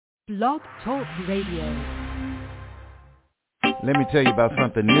Blog Talk Radio. Let me tell you about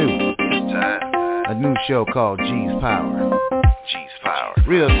something new. It's time. A new show called G's Power. G's Power.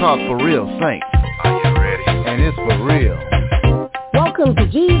 Real talk for real saints. Are you ready? And it's for real. Welcome to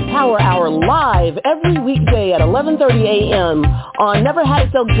G's Power Hour live every weekday at 11:30 a.m. on Never Had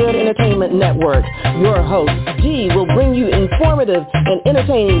It So Good Entertainment Network. Your host, G, will bring you informative and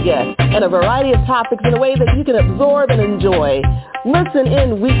entertaining guests and a variety of topics in a way that you can absorb and enjoy. Listen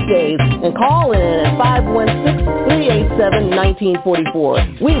in weekdays and call in at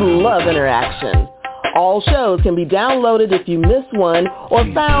 516-387-1944. We love interaction. All shows can be downloaded if you miss one or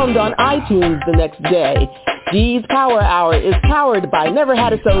found on iTunes the next day. G's Power Hour is powered by Never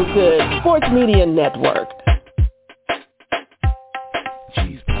Had It So Good Sports Media Network.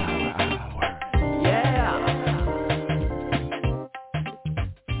 G's Power Hour. Yeah.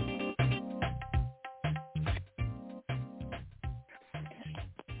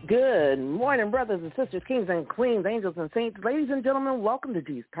 Good morning, brothers and sisters, kings and queens, angels and saints. Ladies and gentlemen, welcome to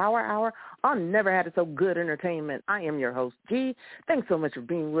G's Power Hour on Never Had It So Good Entertainment. I am your host, G. Thanks so much for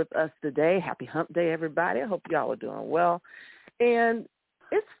being with us today. Happy Hump Day, everybody. I hope y'all are doing well. And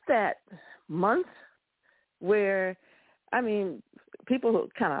it's that month where, people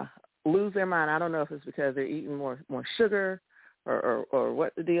kind of lose their mind. I don't know if it's because they're eating more sugar or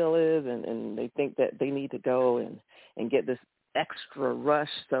what the deal is, and they think that they need to go and get this extra rush,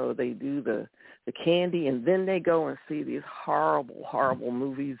 so they do the candy, and then they go and see these horrible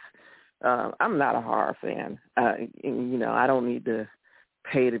movies. I'm not a horror fan. I don't need to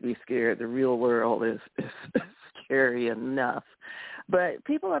pay to be scared. The real world is scary enough. But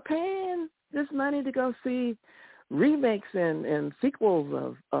people are paying this money to go see remakes and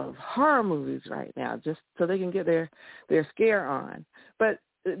sequels of horror movies right now, just so they can get their scare on. But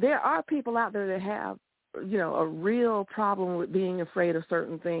there are people out there that have a real problem with being afraid of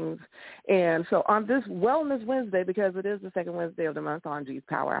certain things. And so on this Wellness Wednesday, because it is the second Wednesday of the month on G's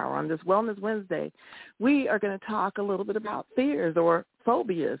Power Hour, on this Wellness Wednesday, we are going to talk a little bit about fears or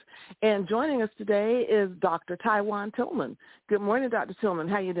phobias. And joining us today is Dr. Taiwan Tillman. Good morning, Dr. Tillman.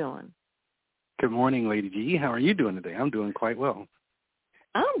 How you doing? Good morning, Lady G. How are you doing today? I'm doing quite well.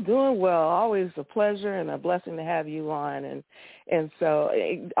 I'm doing well. Always a pleasure and a blessing to have you on. And so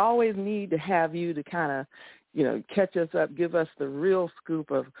I always need to have you to kind of, catch us up, give us the real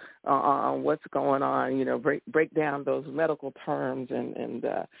scoop of on what's going on, break down those medical terms and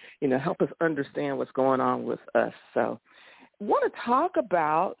help us understand what's going on with us. So I want to talk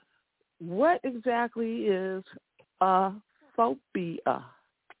about what exactly is a phobia.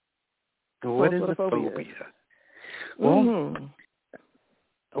 What is a phobia? Well,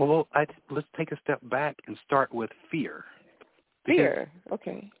 Well, let's take a step back and start with fear. Fear,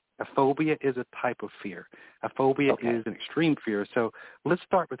 okay. A phobia is a type of fear. A phobia is an extreme fear. So let's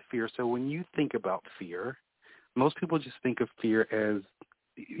start with fear. So when you think about fear, most people just think of fear as,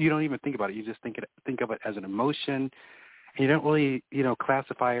 you don't even think about it. You just think of it as an emotion. You don't really,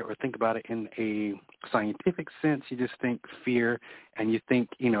 classify it or think about it in a scientific sense. You just think fear and you think,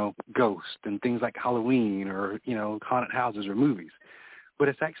 ghosts and things like Halloween or, haunted houses or movies. But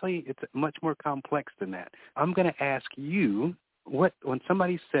it's much more complex than that. I'm going to ask you, when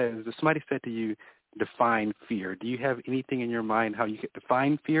somebody said to you, define fear, do you have anything in your mind how you could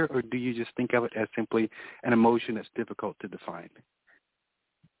define fear, or do you just think of it as simply an emotion that's difficult to define?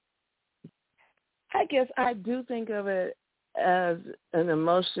 I guess I do think of it as an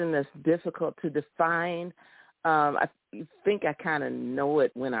emotion that's difficult to define. I think I kind of know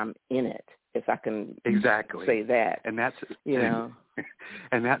it when I'm in it, if I can say that. And that's,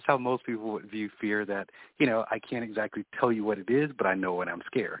 and that's how most people would view fear, that, I can't exactly tell you what it is, but I know when I'm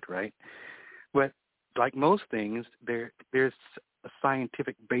scared, right? But like most things, there's a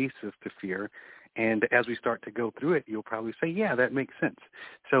scientific basis to fear. And as we start to go through it, you'll probably say, yeah, that makes sense.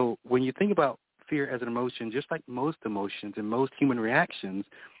 So when you think about fear as an emotion, just like most emotions and most human reactions,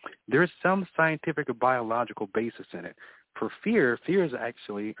 there's some scientific or biological basis in it. For fear is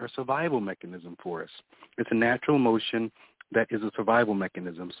actually a survival mechanism for us. It's a natural emotion that is a survival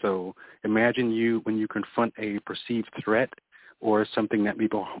mechanism. So imagine when you confront a perceived threat or something that may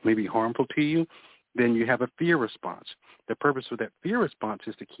be harmful to you, then you have a fear response. The purpose of that fear response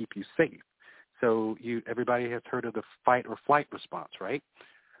is to keep you safe. So everybody has heard of the fight or flight response, right?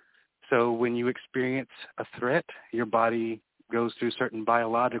 So when you experience a threat, your body goes through certain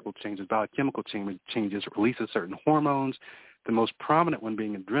biological changes, biochemical changes, releases certain hormones, the most prominent one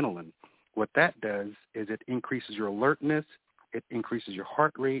being adrenaline. What that does is it increases your alertness, it increases your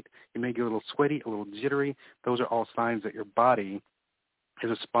heart rate, you may get a little sweaty, a little jittery. Those are all signs that your body is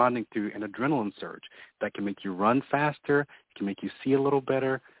responding to an adrenaline surge that can make you run faster, can make you see a little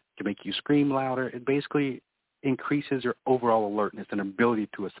better, to make you scream louder. It basically increases your overall alertness and ability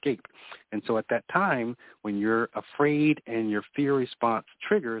to escape. And so at that time, when you're afraid and your fear response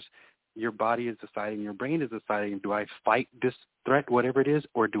triggers, your body is deciding, your brain is deciding, do I fight this threat, whatever it is,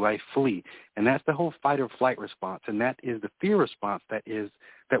 or do I flee? And that's the whole fight or flight response. And that is the fear response that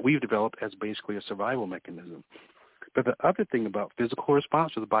we've developed as basically a survival mechanism. But the other thing about physical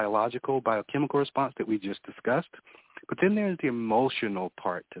response or the biological, biochemical response that we just discussed, but then there's the emotional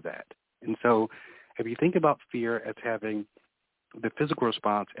part to that. And so if you think about fear as having the physical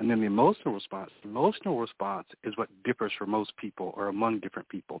response and then the emotional response is what differs for most people or among different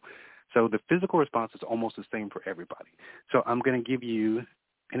people. So the physical response is almost the same for everybody. So I'm going to give you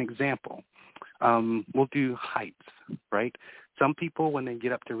an example. We'll do heights, right? Some people, when they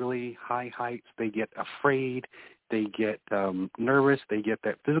get up to really high heights, they get afraid, they get nervous, they get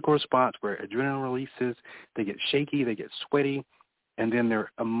that physical response where adrenaline releases, they get shaky, they get sweaty, and then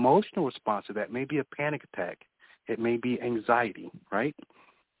their emotional response to that may be a panic attack. It may be anxiety, right?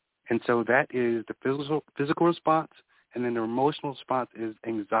 And so that is the physical response, and then the emotional response is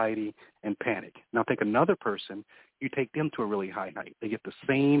anxiety and panic. Now take another person, you take them to a really high height. They get the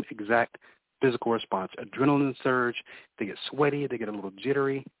same exact physical response, adrenaline surge, they get sweaty, they get a little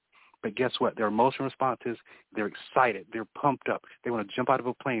jittery, but guess what? Their emotional response is they're excited, they're pumped up, they want to jump out of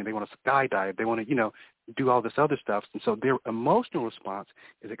a plane, they want to skydive, they want to, do all this other stuff. And so their emotional response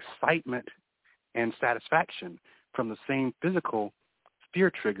is excitement and satisfaction from the same physical fear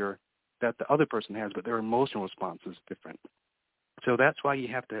trigger that the other person has, but their emotional response is different. So that's why you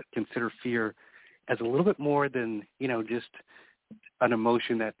have to consider fear as a little bit more than, just an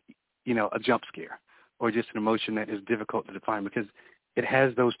emotion that, a jump scare or just an emotion that is difficult to define, because it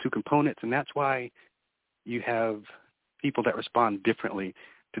has those two components. And that's why you have people that respond differently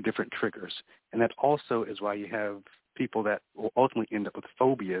to different triggers. And that also is why you have people that will ultimately end up with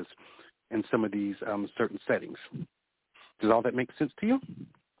phobias in some of these certain settings. Does all that make sense to you?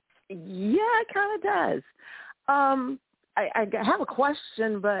 Yeah, it kind of does. I have a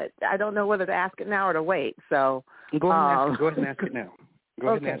question, but I don't know whether to ask it now or to wait. So go ahead and ask it now. Go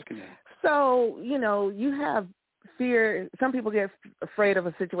ahead and ask it now. So, you have fear. Some people get afraid of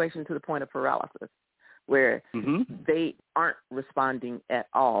a situation to the point of paralysis where they aren't responding at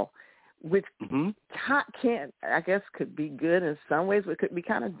all, which could be good in some ways, but could be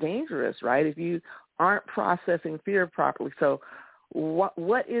kind of dangerous, right, if you aren't processing fear properly. So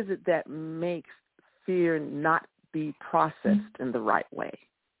what is it that makes fear not be processed in the right way?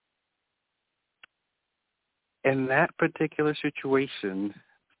 In that particular situation,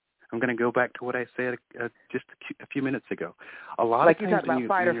 I'm going to go back to what I said just a few minutes ago. A lot of times, you talked about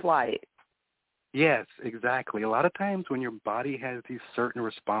fight or flight. Yes, exactly. A lot of times when your body has these certain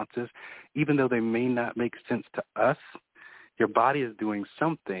responses, even though they may not make sense to us, your body is doing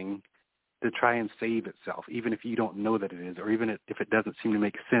something to try and save itself, even if you don't know that it is, or even if it doesn't seem to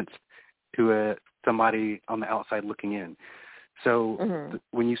make sense to somebody on the outside looking in. So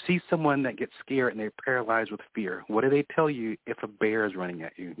when you see someone that gets scared and they're paralyzed with fear, what do they tell you if a bear is running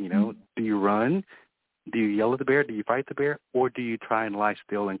at you? Do you run? Do you yell at the bear? Do you fight the bear? Or do you try and lie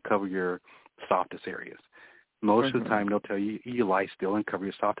still and cover your softest areas? Most of the time they'll tell you lie still and cover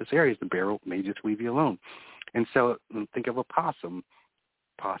your softest areas. The bear may just leave you alone. And so think of a possum.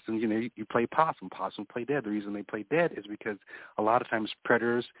 Possums, you play possum. Possum play dead. The reason they play dead is because a lot of times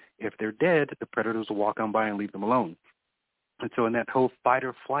predators, if they're dead, the predators will walk on by and leave them alone. And so in that whole fight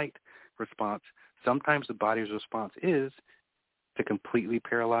or flight response, sometimes the body's response is to completely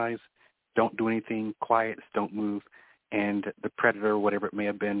paralyze, don't do anything, quiet, don't move, and the predator, whatever it may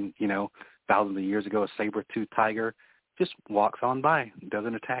have been, thousands of years ago, a saber-toothed tiger, just walks on by,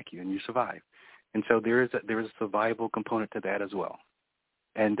 doesn't attack you, and you survive. And so there is a survival component to that as well.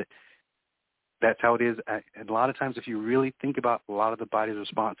 And that's how it is. And a lot of times, if you really think about a lot of the body's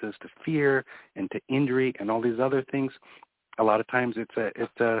responses to fear and to injury and all these other things, a lot of times it's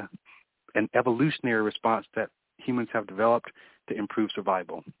an evolutionary response that humans have developed to improve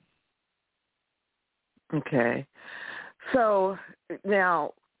survival. Okay. So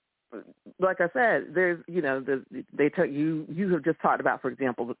now, like I said, there's, they tell you have just talked about, for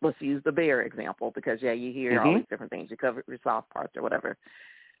example, let's use the bear example, because you hear all these different things. You cover your soft parts or whatever.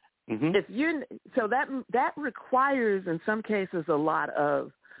 If so that requires in some cases a lot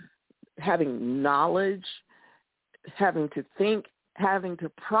of having knowledge, having to think, having to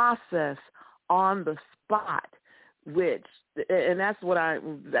process on the spot, and that's what I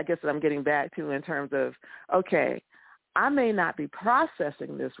guess what I'm getting back to in terms of, okay, I may not be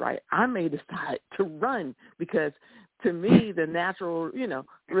processing this right. I may decide to run because to me the natural,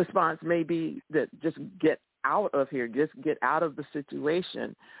 response may be that just get out of here, just get out of the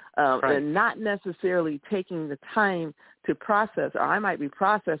situation, Right. and not necessarily taking the time to process, or I might be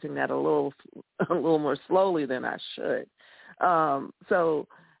processing that a little more slowly than I should. So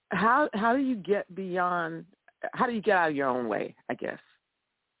how do you get out of your own way, I guess?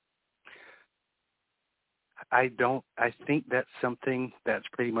 I think that's something that's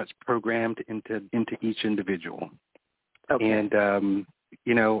pretty much programmed into each individual. Okay. And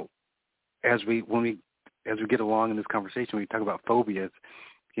you know, as we get along in this conversation, we talk about phobias,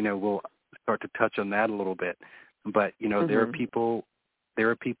 you know, we'll start to touch on that a little bit. But, you know, there are people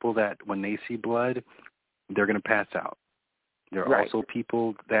that when they see blood, they're going to pass out. There are also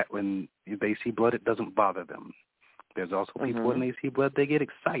people that when they see blood, it doesn't bother them. There's also people when they see blood, they get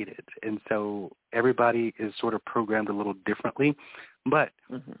excited. And so everybody is sort of programmed a little differently. But,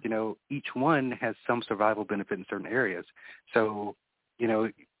 you know, each one has some survival benefit in certain areas. So, you know,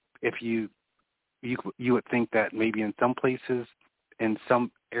 if you would think that maybe in some places, in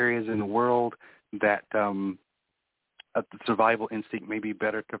some areas in the world, that the survival instinct may be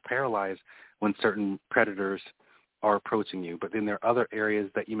better to paralyze when certain predators are approaching you. But then there are other areas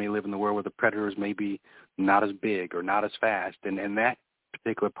that you may live in the world where the predators may be not as big or not as fast. And in that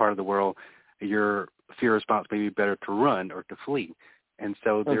particular part of the world, your fear response may be better to run or to flee. And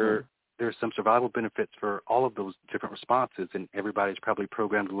so there's some survival benefits for all of those different responses, and everybody's probably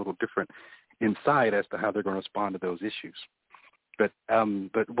programmed a little different inside as to how they're going to respond to those issues. But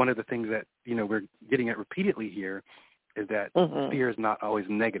one of the things that, you know, we're getting at repeatedly here is that fear is not always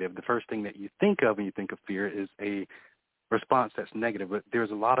negative. The first thing that you think of when you think of fear is a response that's negative, but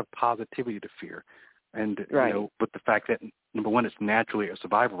there's a lot of positivity to fear. And, you know, with the fact that, number one, it's naturally a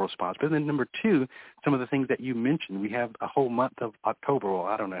survival response. But then number two, some of the things that you mentioned, we have a whole month of October, well,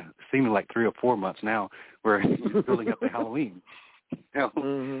 I don't know, seeming like 3 or 4 months now, where you're building up to Halloween. You know?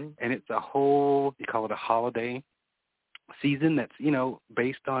 And it's a whole, you call it a holiday season that's, you know,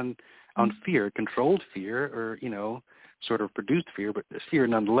 based on fear, controlled fear, or, you know, sort of produced fear, but there's fear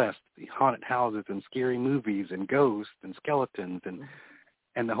nonetheless. The haunted houses and scary movies and ghosts and skeletons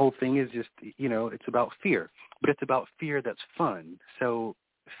and the whole thing is just, you know, it's about fear, but it's about fear that's fun. So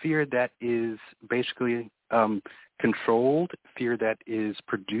fear that is basically controlled, fear that is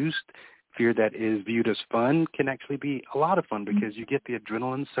produced, fear that is viewed as fun can actually be a lot of fun because you get the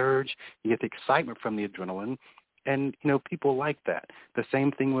adrenaline surge, you get the excitement from the adrenaline. And, you know, people like that. The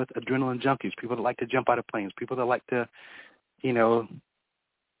same thing with adrenaline junkies, people that like to jump out of planes, people that like to, you know,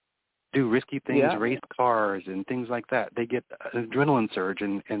 do risky things, race cars and things like that. They get an adrenaline surge,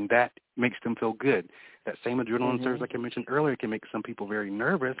 and that makes them feel good. That same adrenaline surge, like I mentioned earlier, can make some people very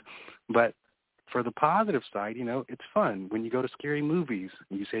nervous. But for the positive side, you know, it's fun. When you go to scary movies,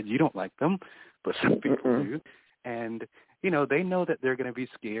 you said you don't like them, but some people do. And you know, they know that they're going to be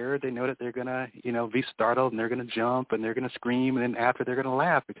scared. They know that they're going to, you know, be startled, and they're going to jump, and they're going to scream, and then after they're going to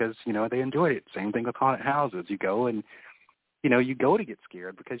laugh because, you know, they enjoyed it. Same thing with haunted houses. You go and, you know, you go to get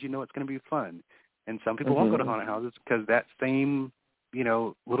scared because you know it's going to be fun. And some people won't go to haunted houses because that same, you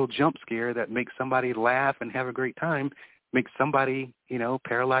know, little jump scare that makes somebody laugh and have a great time makes somebody, you know,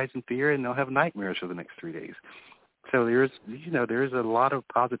 paralyzed in fear, and they'll have nightmares for the next 3 days. So there's a lot of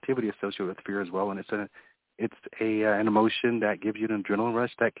positivity associated with fear as well, and it's an emotion that gives you an adrenaline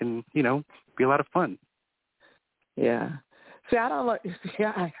rush that can, you know, be a lot of fun. Yeah. See, I don't like.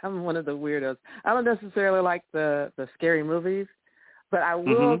 I'm one of the weirdos. I don't necessarily like the scary movies, but I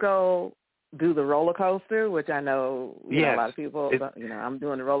will go do the roller coaster, which I know, you know, a lot of people. You know, I'm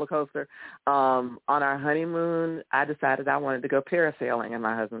doing the roller coaster. On our honeymoon, I decided I wanted to go parasailing, and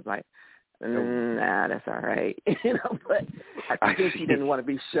my husband's like, nah, that's all right. You know, but I think he didn't want to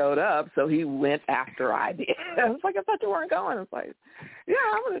be showed up, so he went after I did. I was like, I thought you weren't going. I was like, yeah,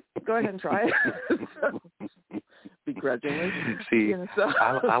 I'm going to go ahead and try it. So, begrudgingly. See, you know, so.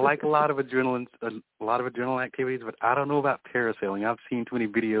 I like a lot of adrenaline activities, but I don't know about parasailing. I've seen too many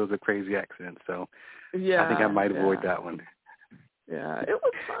videos of crazy accidents, so I think I might avoid that one. Yeah, it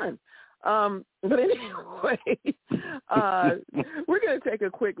was fun. But anyway, we're going to take a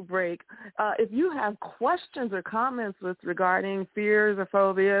quick break. If you have questions or comments regarding fears or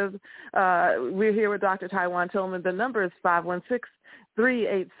phobias, we're here with Dr. Taiwan Tillman. The number is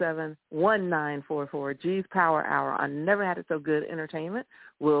 516-387-1944. G's Power Hour on Never Had It So Good Entertainment.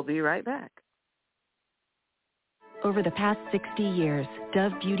 We'll be right back. Over the past 60 years,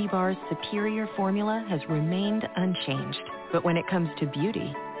 Dove Beauty Bar's superior formula has remained unchanged. But when it comes to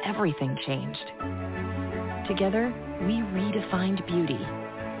beauty, everything changed. Together, we redefined beauty.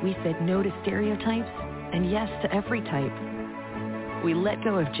 We said no to stereotypes and yes to every type. We let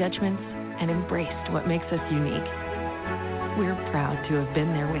go of judgments and embraced what makes us unique. We're proud to have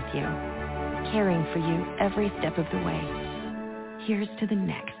been there with you. caring for you every step of the way. Here's to the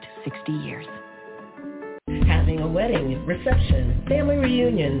next 60 years. Having a wedding, reception, family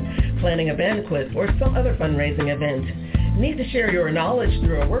reunion, planning a banquet, or some other fundraising event. Need to share your knowledge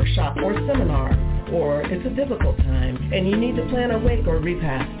through a workshop or seminar, or it's a difficult time and you need to plan a wake or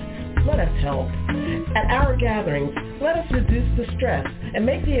repast. Let us help. At our gatherings, let us reduce the stress and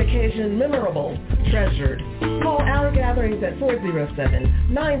make the occasion memorable, treasured. Call Our Gatherings at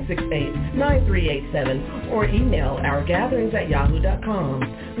 407-968-9387 or email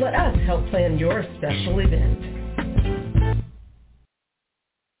ourgatherings@yahoo.com. Let us help plan your special event.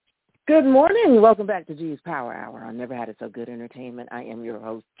 Good morning. Welcome back to G's Power Hour. I never had it so good entertainment. I am your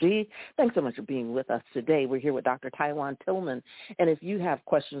host, G. Thanks so much for being with us today. We're here with Dr. Taiwan Tillman. And if you have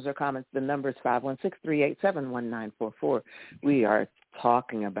questions or comments, the number is 516-387-1944. We are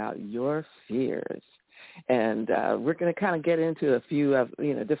talking about your fears. And we're going to kind of get into a few of,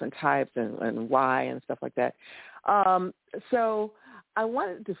 different types and why and stuff like that. So I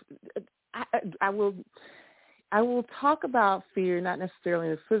wanted to, I will talk about fear, not necessarily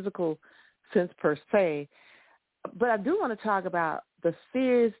in a physical sense per se, but I do want to talk about the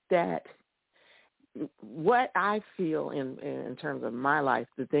fears that what I feel in terms of my life,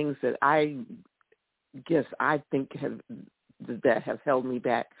 the things that I guess I think have held me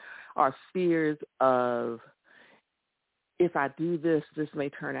back are fears of, if I do this, this may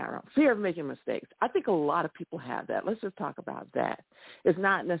turn out wrong. Fear of making mistakes. I think a lot of people have that. Let's just talk about that. It's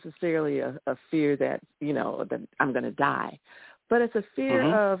not necessarily a fear that, that I'm going to die, but it's a fear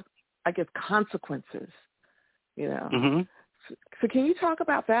of, I guess, consequences, So can you talk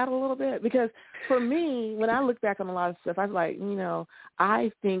about that a little bit? Because for me, when I look back on a lot of stuff, I'm like,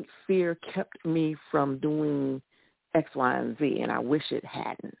 I think fear kept me from doing X, Y, and Z, and I wish it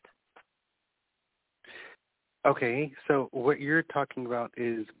hadn't. Okay, so what you're talking about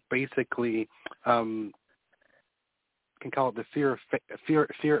is basically, can call it the fear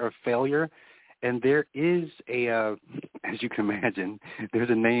of failure, and there is a, as you can imagine,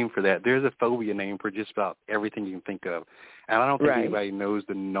 there's a name for that. There's a phobia name for just about everything you can think of, and I don't think anybody knows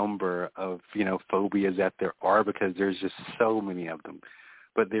the number of phobias that there are because there's just so many of them.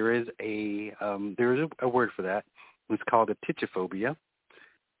 But there is a word for that. It's called a tichophobia,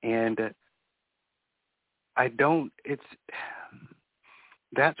 and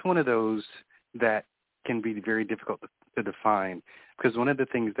that's one of those that can be very difficult to define, because one of the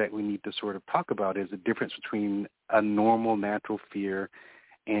things that we need to sort of talk about is the difference between a normal natural fear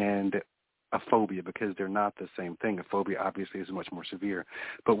and a phobia, because they're not the same thing. A phobia obviously is much more severe.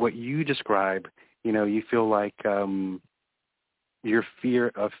 But what you describe, you feel like your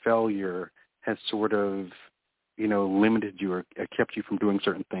fear of failure has sort of, limited you or kept you from doing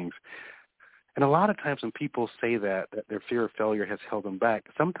certain things. And a lot of times when people say that their fear of failure has held them back,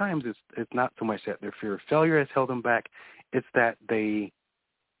 sometimes it's not so much that their fear of failure has held them back, it's that they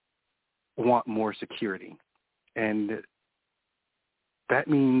want more security. And that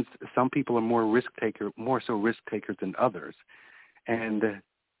means some people are more so risk takers than others. And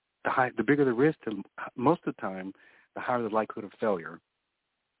the bigger the risk, most of the time, the higher the likelihood of failure.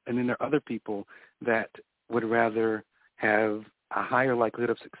 And then there are other people that would rather have a higher likelihood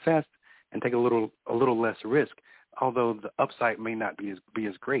of success and take a little less risk, although the upside may not be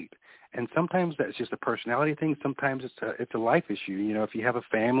as great. And sometimes that's just a personality thing. Sometimes it's a life issue. If you have a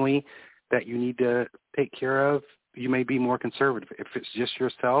family that you need to take care of, you may be more conservative. If it's just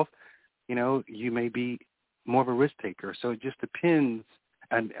yourself, you may be more of a risk taker. So it just depends,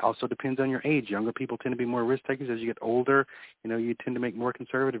 and also depends on your age. Younger people tend to be more risk takers. As you get older, you tend to make more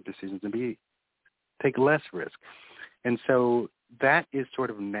conservative decisions and take less risk. And so that is sort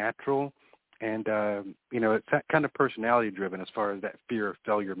of natural. And, it's that kind of personality driven as far as that fear of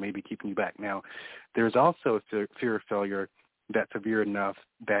failure maybe keeping you back. Now, there's also a fear of failure that's severe enough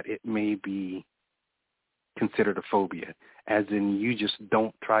that it may be considered a phobia, as in you just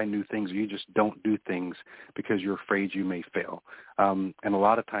don't try new things, or you just don't do things because you're afraid you may fail. And a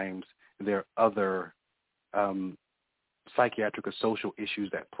lot of times there are other psychiatric or social issues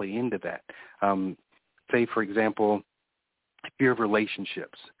that play into that. Say, for example, fear of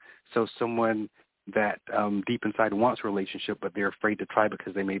relationships. So someone that deep inside wants a relationship, but they're afraid to try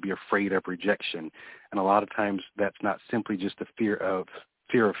because they may be afraid of rejection. And a lot of times that's not simply just a fear of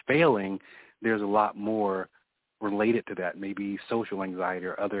failing. There's a lot more related to that, maybe social anxiety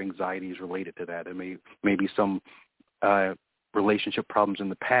or other anxieties related to that. There may be some relationship problems in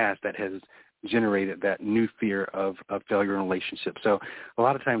the past that has generated that new fear of failure in relationships. So a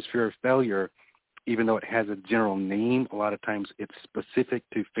lot of times fear of failure even though it has a general name, a lot of times it's specific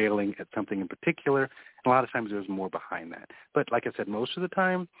to failing at something in particular. And a lot of times there's more behind that. But like I said, most of the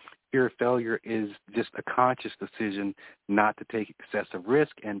time, fear of failure is just a conscious decision not to take excessive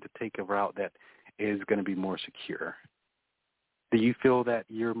risk and to take a route that is going to be more secure. Do you feel that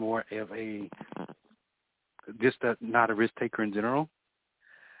you're more of not a risk taker in general?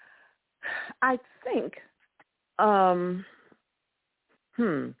 I think, I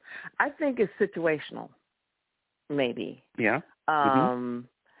think it's situational, maybe. Yeah.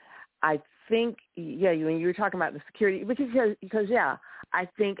 I think, when you were talking about the security, because I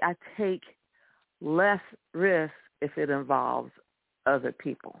think I take less risk if it involves other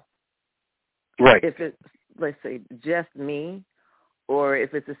people. Right. If it's, let's say, just me, or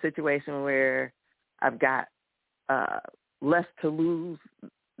if it's a situation where I've got less to lose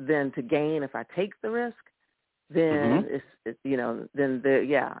than to gain if I take the risk, then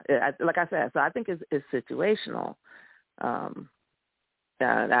like I said, so I think it's situational.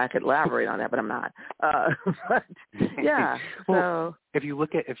 I could elaborate on that, but I'm not. But yeah. Well, if you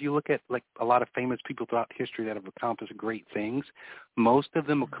look at like a lot of famous people throughout history that have accomplished great things, most of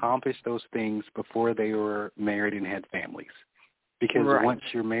them accomplished those things before they were married and had families. Because once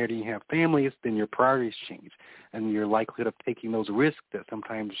you're married and you have families, then your priorities change, and your likelihood of taking those risks that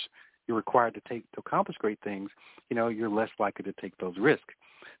sometimes you're required to take to accomplish great things, you're less likely to take those risks.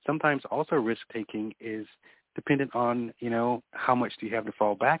 Sometimes also risk-taking is dependent on, how much do you have to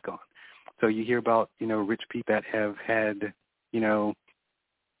fall back on. So you hear about, rich people that have had,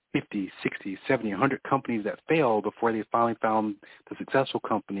 50, 60, 70, 100 companies that fail before they finally found the successful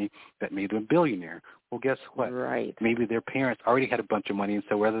company that made them a billionaire. Well, guess what? Right. Maybe their parents already had a bunch of money, and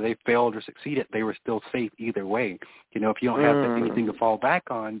so whether they failed or succeeded, they were still safe either way. If you don't have anything to fall back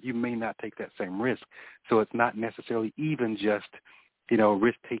on, you may not take that same risk. So it's not necessarily even just,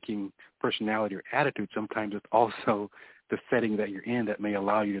 risk-taking personality or attitude. Sometimes it's also the setting that you're in that may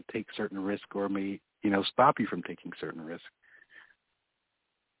allow you to take certain risks or may, stop you from taking certain risks.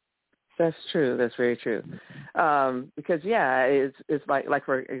 That's true. That's very true. Because it's like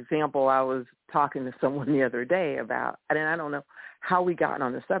for example, I was talking to someone the other day about, and I don't know how we got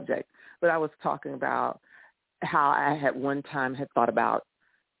on the subject, but I was talking about how I had one time had thought about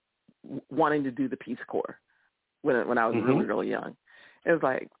wanting to do the Peace Corps when I was really, really young. It was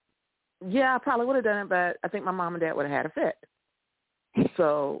like, I probably would have done it, but I think my mom and dad would have had a fit.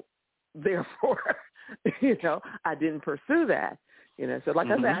 So therefore, I didn't pursue that. So like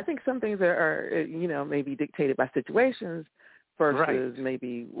I said, I think some things are maybe dictated by situations versus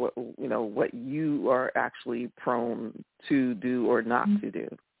maybe what you are actually prone to do or not to do.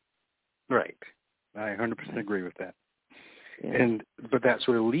 Right. I 100% agree with that. Yeah. But that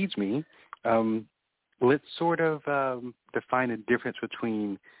sort of leads me, let's sort of define a difference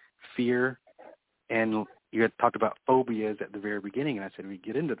between fear and you had talked about phobias at the very beginning, and I said we'd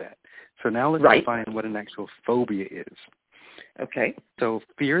get into that. So now let's define what an actual phobia is. Okay. So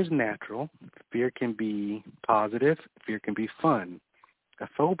fear is natural. Fear can be positive. Fear can be fun. A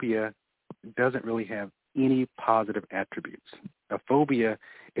phobia doesn't really have any positive attributes. A phobia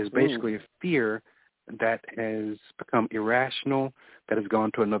is basically a fear that has become irrational, that has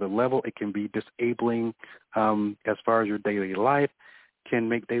gone to another level. It can be disabling as far as your daily life, can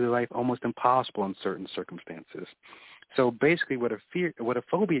make daily life almost impossible in certain circumstances. So basically what a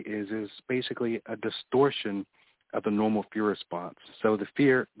phobia is basically a distortion of the normal fear response. So the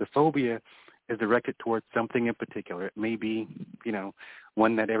phobia is directed towards something in particular. It may be,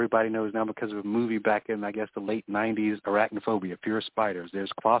 one that everybody knows now because of a movie back in, I guess, the late 90s, arachnophobia, fear of spiders.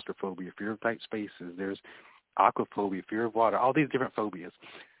 There's claustrophobia, fear of tight spaces. There's aquaphobia, fear of water, all these different phobias.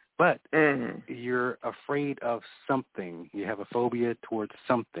 But you're afraid of something. You have a phobia towards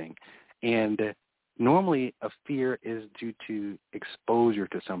something. And normally a fear is due to exposure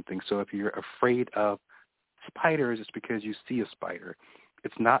to something. So if you're afraid of spiders, it's because you see a spider.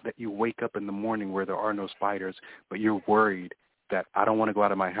 It's not that you wake up in the morning where there are no spiders, but you're worried that I don't want to go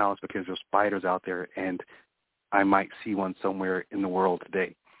out of my house because there's spiders out there and I might see one somewhere in the world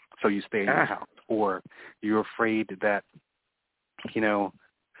today. So you stay in your house. Or you're afraid that,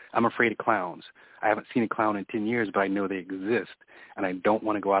 I'm afraid of clowns. I haven't seen a clown in 10 years, but I know they exist, and I don't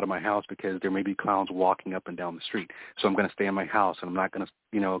want to go out of my house because there may be clowns walking up and down the street. So I'm going to stay in my house, and I'm not going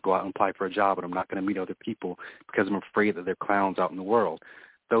to, go out and apply for a job, and I'm not going to meet other people because I'm afraid that there are clowns out in the world.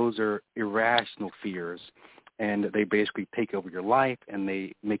 Those are irrational fears, and they basically take over your life, and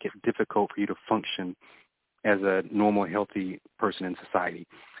they make it difficult for you to function as a normal, healthy person in society.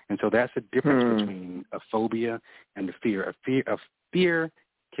 And so that's the difference between a phobia and a fear. A fear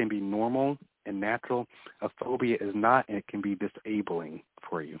can be normal and natural. A phobia is not, and it can be disabling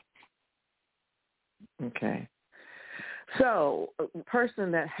for you. Okay. So a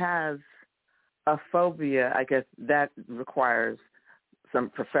person that has a phobia, I guess that requires some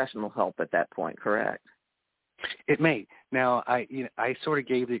professional help at that point, correct? It may. Now, I sort of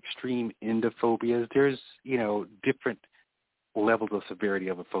gave the extreme end of phobias. There's, different levels of severity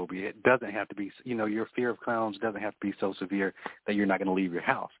of a phobia. It doesn't have to be, your fear of clowns doesn't have to be so severe that you're not going to leave your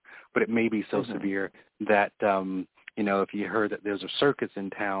house. But it may be so severe that, if you heard that there's a circus in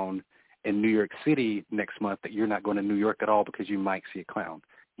town in New York City next month, that you're not going to New York at all because you might see a clown,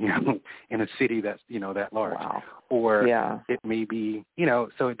 in a city that's, that large. Wow. Or it may be,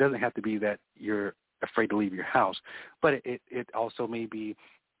 so it doesn't have to be that you're afraid to leave your house, but it also may be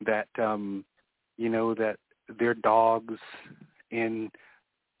that, that there are dogs in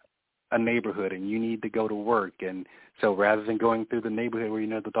a neighborhood and you need to go to work. And so rather than going through the neighborhood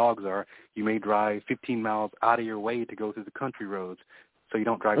where the dogs are, you may drive 15 miles out of your way to go through the country roads. So you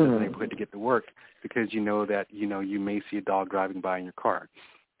don't drive to the neighborhood to get to work because you know that, you may see a dog driving by in your car.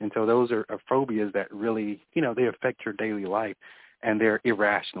 And so those are phobias that really, they affect your daily life, and they're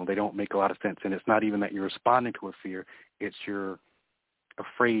irrational. They don't make a lot of sense. And it's not even that you're responding to a fear. It's you're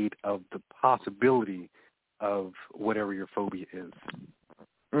afraid of the possibility of whatever your phobia is.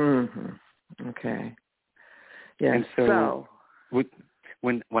 Okay. Yeah. And so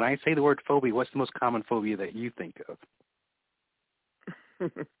when I say the word phobia, what's the most common phobia that you think of?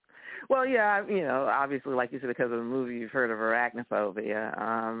 Well, yeah, obviously, like you said, because of the movie, you've heard of arachnophobia,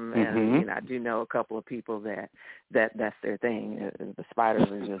 and I do know a couple of people that's their thing. The spiders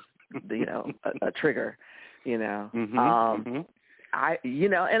are just, a trigger, I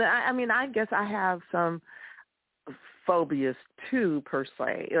guess I have some phobias too, per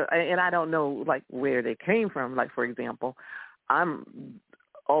se, and I don't know like where they came from. Like, for example, I'm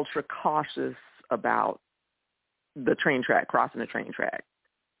ultra cautious about the train track, crossing the train track.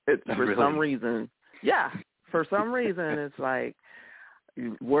 Some reason, it's like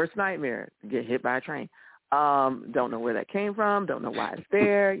worst nightmare, get hit by a train. Don't know where that came from, don't know why it's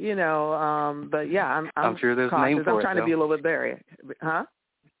there, but yeah, I'm sure there's cautious. a name for it. I'm trying to be a little bit berry. Huh?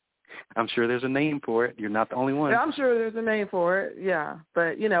 I'm sure there's a name for it. You're not the only one. Yeah, I'm sure there's a name for it, yeah.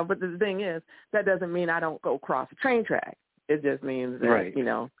 But, but the thing is, that doesn't mean I don't go cross a train track. It just means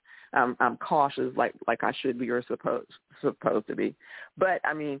that, I'm cautious like I should be or supposed to be. But,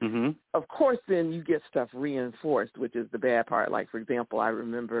 of course, then you get stuff reinforced, which is the bad part. Like, for example, I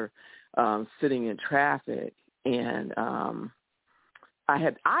remember sitting in traffic, and I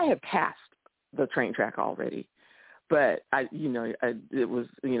had passed the train track already. But it was,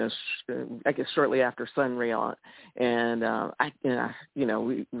 I guess shortly after Sunrail, and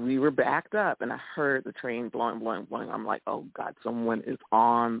we were backed up, and I heard the train blowing. I'm like, oh God, someone is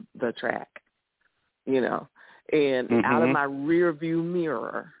on the track, and out of my rear view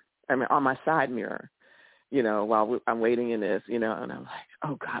mirror, on my side mirror, while I'm waiting in this, and I'm like,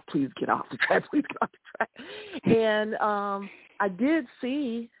 oh God, please get off the track, and I did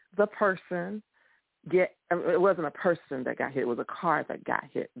see the person it wasn't a person that got hit. It was a car that got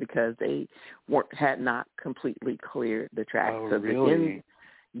hit because they had not completely cleared the track. Oh, so really?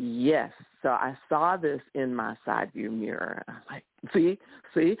 Yes. So I saw this in my side view mirror. I was like, see?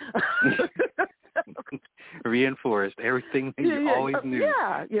 Reinforced everything that you always knew.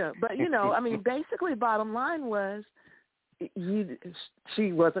 Yeah. But, basically bottom line was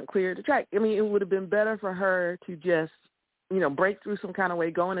she wasn't cleared the track. It would have been better for her to just break through some kind of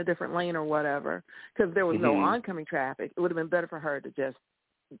way, go in a different lane or whatever, because there was no oncoming traffic. It would have been better for her to just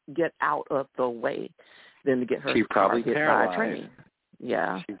get out of the way than to get her car hit by a train.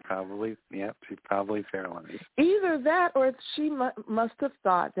 Yeah. She's probably paralyzed. Either that or she must have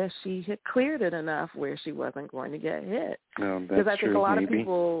thought that she had cleared it enough where she wasn't going to get hit. Because I think a lot of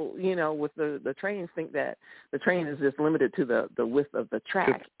people, with the trains think that the train is just limited to the width of the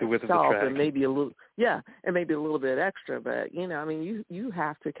track itself, and maybe a little bit extra. But, you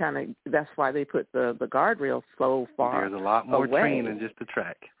have to kind of, that's why they put the guardrails so far There's a lot more away. train than just the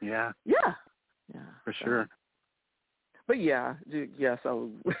track. Yeah. Yeah. For sure. But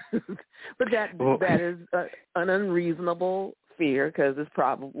so, but that is an unreasonable fear because it's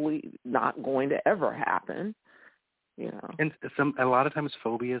probably not going to ever happen, And a lot of times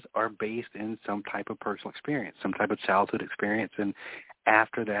phobias are based in some type of personal experience, some type of childhood experience, and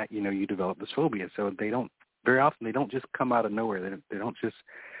after that, you develop this phobia. So very often they don't just come out of nowhere. They don't just.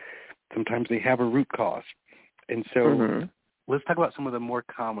 Sometimes they have a root cause, and so let's talk about some of the more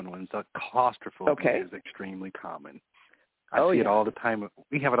common ones. Claustrophobia is extremely common. I see it all the time.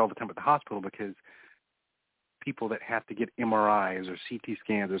 We have it all the time at the hospital because people that have to get MRIs or CT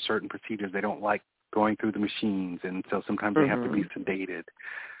scans or certain procedures, they don't like going through the machines, and so sometimes they have to be sedated.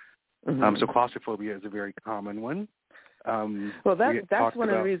 Mm-hmm. So claustrophobia is a very common one. Well, that's one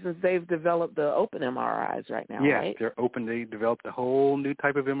of the reasons they've developed the open MRIs right now, yes, right? they're open. They developed a whole new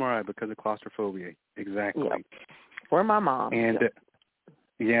type of MRI because of claustrophobia. Exactly. Yep. For my mom. And yep.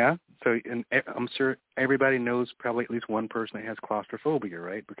 Yeah, so and I'm sure everybody knows probably at least one person that has claustrophobia,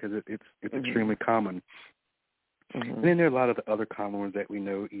 right? Because it's mm-hmm. extremely common. Mm-hmm. And then there are a lot of the other common ones that we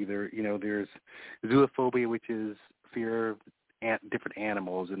know. Either there's zoophobia, which is fear of different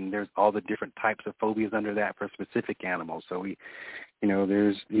animals, and there's all the different types of phobias under that for specific animals. So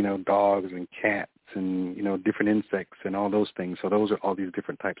there's dogs and cats and different insects and all those things. So those are all these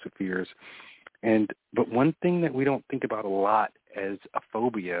different types of fears. But one thing that we don't think about a lot as a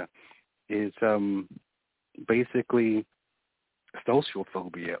phobia is basically social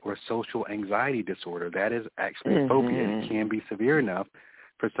phobia or social anxiety disorder. That is actually a phobia. It can be severe enough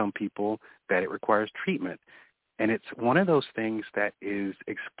for some people that it requires treatment. And it's one of those things that is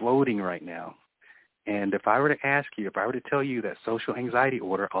exploding right now. And if I were to tell you that social anxiety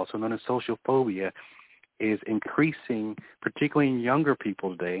disorder, also known as social phobia, is increasing, particularly in younger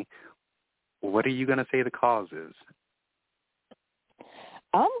people today, what are you going to say the cause is?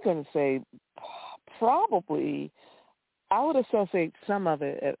 I'm going to say probably I would associate some of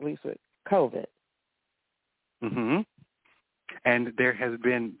it at least with COVID. Mm-hmm. And there has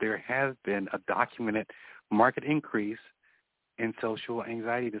been a documented market increase in social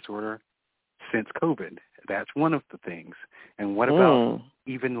anxiety disorder since COVID. That's one of the things. And what about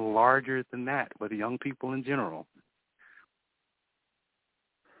even larger than that with young people in general?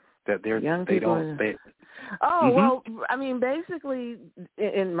 That well, I mean, basically,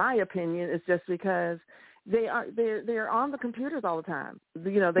 in my opinion, it's just because they're on the computers all the time.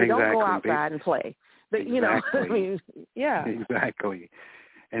 They don't go outside and play. Exactly. I mean, yeah. Exactly.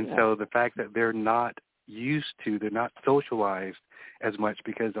 And so the fact that they're not socialized as much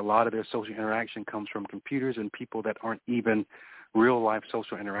because a lot of their social interaction comes from computers and people that aren't even real-life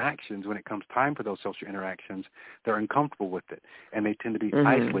social interactions. When it comes time for those social interactions, they're uncomfortable with it, and they tend to be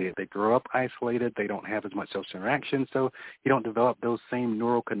isolated. They grow up isolated. They don't have as much social interaction, so you don't develop those same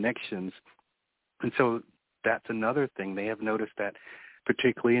neural connections. And so that's another thing. They have noticed that,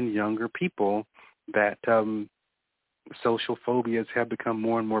 particularly in younger people, that social phobias have become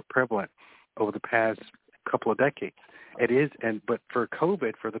more and more prevalent over the past couple of decades. But for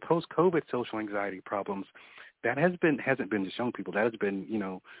COVID, for the post-COVID social anxiety problems, that hasn't been just young people. That has been,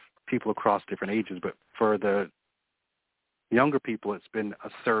 people across different ages. But for the younger people, it's been a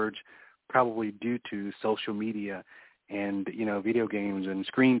surge probably due to social media and, video games and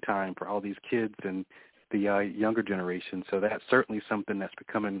screen time for all these kids and the younger generation. So that's certainly something that's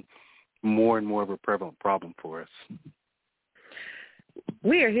becoming more and more of a prevalent problem for us.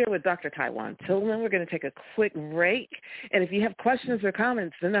 We are here with Dr. Taiwan Tillman. We're going to take a quick break. And if you have questions or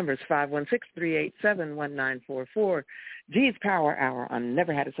comments, the number is 516-387-1944. G's Power Hour on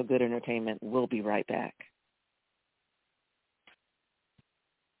Never Had It So Good Entertainment. We'll be right back.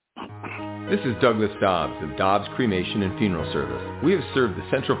 This is Douglas Dobbs of Dobbs Cremation and Funeral Service. We have served the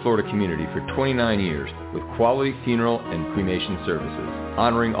Central Florida community for 29 years with quality funeral and cremation services.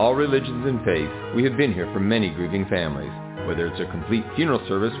 Honoring all religions and faiths, we have been here for many grieving families. Whether it's a complete funeral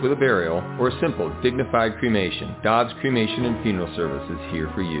service with a burial or a simple, dignified cremation, Dobbs Cremation and Funeral Service is here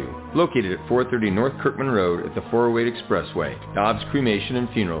for you. Located at 430 North Kirkman Road at the 408 Expressway, Dobbs Cremation and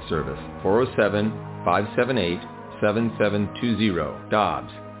Funeral Service, 407-578-7720.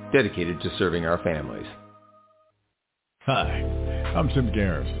 Dobbs, dedicated to serving our families. Hi, I'm Tim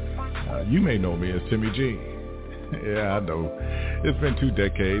Garrison. You may know me as Timmy G. Yeah, I know. It's been 2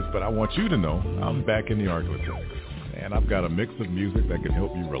 decades, but I want you to know I'm back in the Arklatex. And I've got a mix of music that can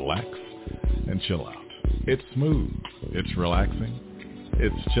help you relax and chill out. It's smooth, it's relaxing,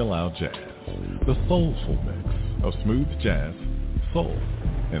 it's chill out jazz. The soulful mix of smooth jazz, soul,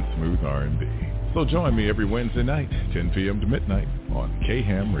 and smooth R&B. So join me every Wednesday night, 10 p.m. to midnight on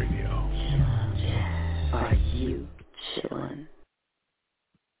K-Ham Radio. Are you chillin'?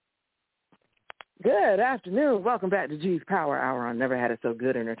 Good afternoon. Welcome back to G's Power Hour on Never Had It So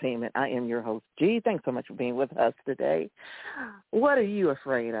Good Entertainment. I am your host, G. Thanks so much for being with us today. What are you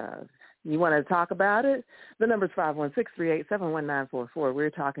afraid of? You want to talk about it? The number is 516-387-1944. We're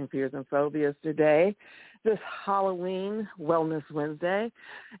talking fears and phobias today, this Halloween Wellness Wednesday.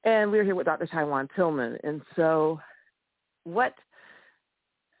 And we're here with Dr. Taiwan Tillman. And so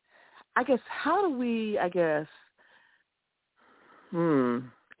how do we,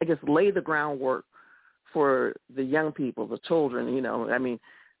 lay the groundwork for the young people, the children,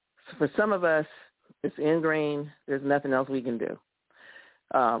 for some of us, it's ingrained. There's nothing else we can do.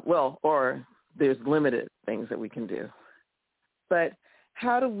 Or there's limited things that we can do. But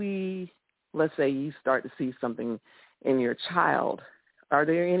how do we, let's say you start to see something in your child, are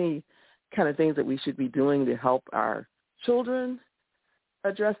there any kind of things that we should be doing to help our children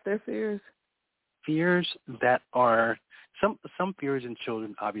address their fears? Fears that are some fears in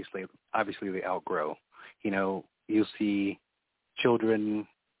children, obviously they outgrow. You'll see children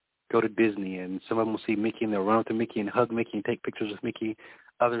go to Disney, and some of them will see Mickey, and they'll run up to Mickey and hug Mickey and take pictures with Mickey.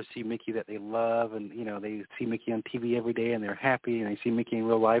 Others see Mickey that they love, and, they see Mickey on TV every day, and they're happy, and they see Mickey in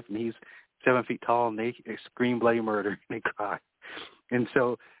real life, and he's 7 feet tall, and they scream bloody murder, and they cry. And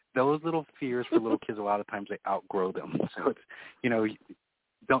so those little fears for little kids, a lot of times they outgrow them. So it's, you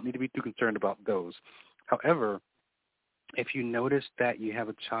don't need to be too concerned about those. However, if you notice that you have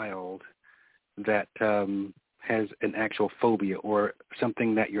a child that has an actual phobia or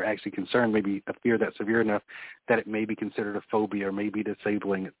something that you're actually concerned, maybe a fear that's severe enough that it may be considered a phobia or maybe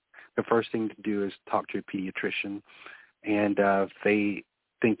disabling, the first thing to do is talk to a pediatrician. And if they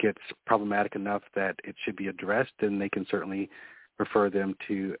think it's problematic enough that it should be addressed, then they can certainly refer them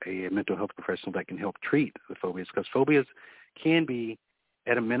to a mental health professional that can help treat the phobias, because phobias can be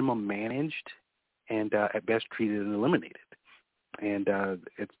at a minimum managed and at best treated and eliminated. And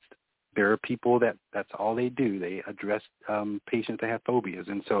there are people that's all they do. They address patients that have phobias.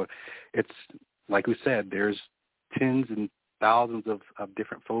 And so it's, like we said, there's tens and thousands of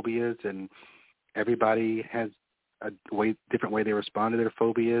different phobias, and everybody has a different way they respond to their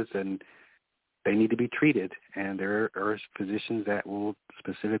phobias, and they need to be treated. And there are physicians that will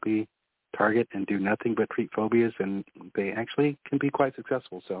specifically target and do nothing but treat phobias, and they actually can be quite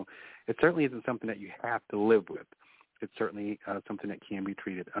successful. So it certainly isn't something that you have to live with. It's certainly something that can be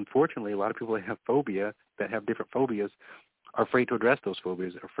treated. Unfortunately, a lot of people that have phobia, that have different phobias, are afraid to address those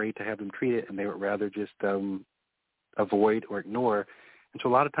phobias, are afraid to have them treated, and they would rather just avoid or ignore. And so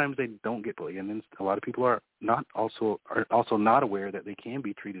a lot of times they don't get bullied. And then a lot of people are also not aware that they can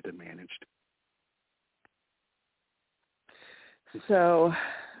be treated and managed. So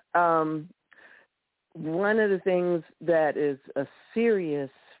one of the things that is a serious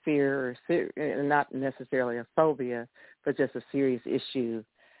fear, not necessarily a phobia, but just a serious issue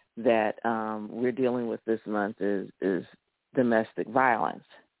that we're dealing with this month is domestic violence.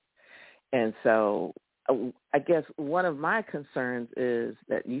 And so I guess one of my concerns is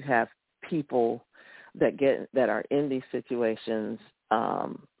that you have people that are in these situations,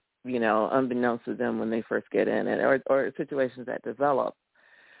 unbeknownst to them when they first get in it, or situations that develop.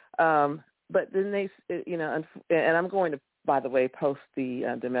 But then they, and I'm going to, by the way, post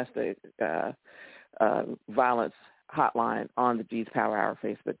the domestic violence hotline on the G's Power Hour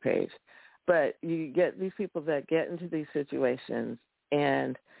Facebook page. But you get these people that get into these situations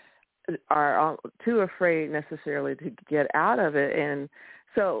and are too afraid necessarily to get out of it. And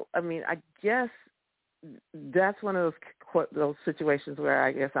so, I mean, I guess that's one of those situations where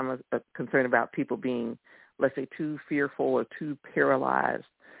I guess I'm concerned about people being, let's say, too fearful or too paralyzed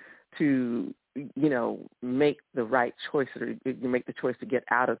to, make the right choice or make the choice to get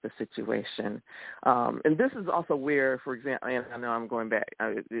out of the situation. And this is also where, for example, and I know I'm going back,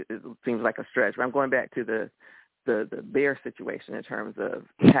 it seems like a stretch, but I'm going back to the bear situation in terms of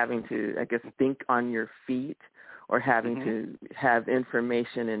having to, I guess, think on your feet or having to have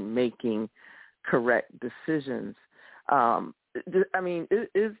information and making correct decisions. I mean,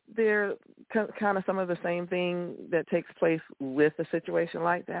 is there kind of some of the same thing that takes place with a situation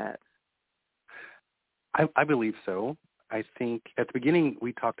like that? I believe so. I think at the beginning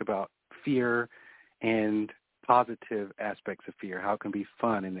we talked about fear and positive aspects of fear, how it can be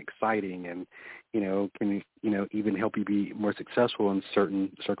fun and exciting and, can, even help you be more successful in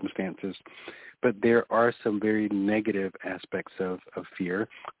certain circumstances. But there are some very negative aspects of fear.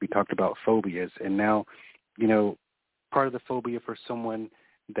 We talked about phobias. And now, part of the phobia for someone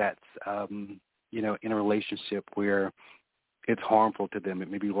that's, in a relationship where it's harmful to them, it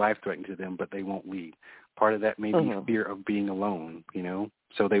may be life-threatening to them, but they won't leave. Part of that may be fear of being alone,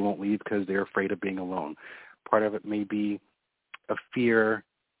 so they won't leave because they're afraid of being alone. Part of it may be a fear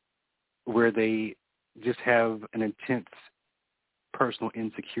where they just have an intense personal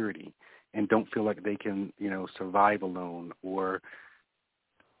insecurity and don't feel like they can, survive alone, or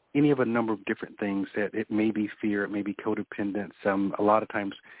any of a number of different things. That it may be fear, it may be codependence. A lot of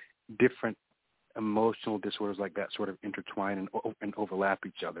times different emotional disorders like that sort of intertwine and overlap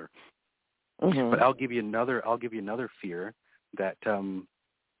each other. But I'll give you another fear that,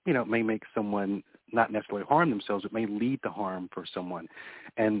 may make someone not necessarily harm themselves, but may lead to harm for someone.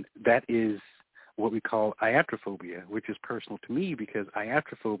 And that is what we call iatrophobia, which is personal to me because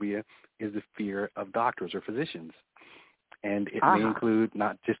iatrophobia is the fear of doctors or physicians. And it may include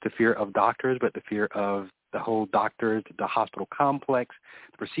not just the fear of doctors, but the fear of the whole doctors, the hospital complex,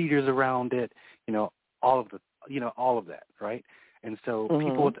 the procedures around it, all of that, right? And so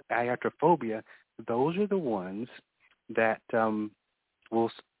people with iatrophobia, those are the ones that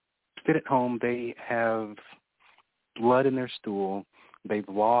will sit at home. They have blood in their stool. They've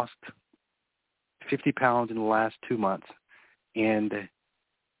lost 50 pounds in the last 2 months, and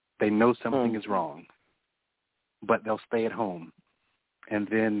they know something is wrong, but they'll stay at home. And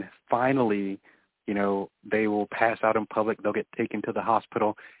then finally, they will pass out in public. They'll get taken to the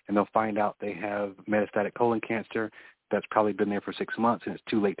hospital, and they'll find out they have metastatic colon cancer that's probably been there for 6 months, and it's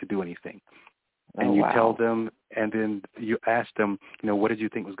too late to do anything. And you tell them, and then you ask them, what did you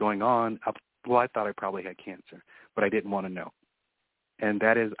think was going on? Well, I thought I probably had cancer, but I didn't want to know. And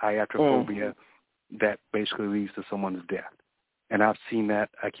that is iatrophobia that basically leads to someone's death. And I've seen that.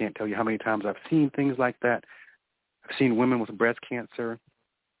 I can't tell you how many times I've seen things like that. I've seen women with breast cancer,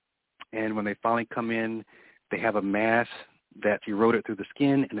 and when they finally come in, they have a mass that's eroded through the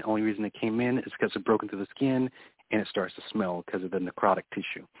skin, and the only reason it came in is because it broke into the skin, and it starts to smell because of the necrotic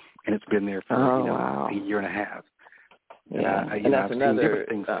tissue. And it's been there for, a year and a half. Yeah, and that's another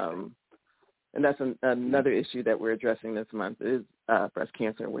and that's another issue that we're addressing this month is Breast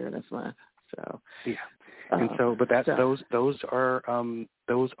Cancer Awareness Month. So yeah, and but those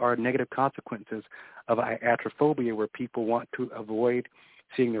are negative consequences of iatrophobia, where people want to avoid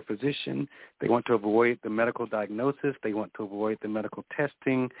seeing their physician. They want to avoid the medical diagnosis. They want to avoid the medical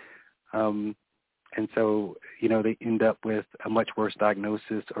testing. And so, they end up with a much worse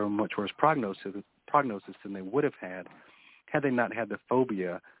diagnosis or a much worse prognosis than they would have had they not had the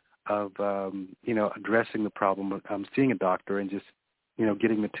phobia of, addressing the problem of seeing a doctor and just,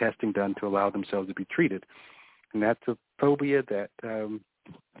 getting the testing done to allow themselves to be treated. And that's a phobia that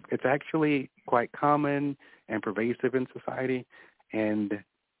it's actually quite common and pervasive in society. And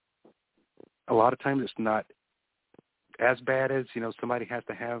a lot of times it's not as bad as, somebody has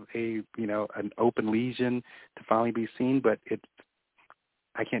to have an open lesion to finally be seen, but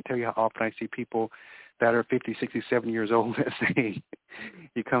I can't tell you how often I see people that are 50, 60, 70 years old that say,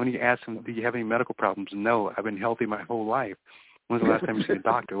 you come and you ask them, do you have any medical problems? No, I've been healthy my whole life. When's the last time you see a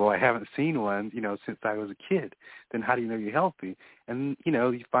doctor? Well, I haven't seen one, since I was a kid. Then how do you know you're healthy? And,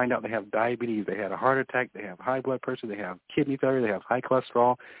 you find out they have diabetes, they had a heart attack, they have high blood pressure, they have kidney failure, they have high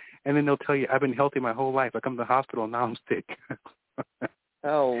cholesterol. And then they'll tell you, I've been healthy my whole life. I come to the hospital and now I'm sick.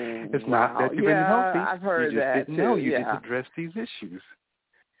 It's not that you've been healthy. I've heard you just that didn't know. You just addressed these issues.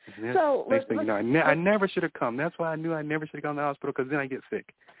 So I never should have come. That's why I knew I never should have gone to the hospital, because then I get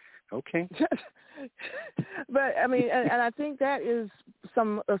sick. Okay. But I mean, and I think that is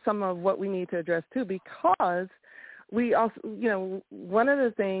some of what we need to address too, because we also, one of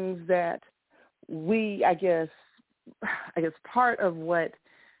the things that I guess part of what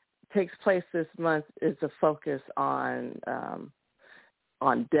takes place this month is a focus on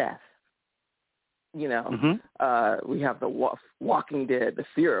death. We have the Walking Dead, the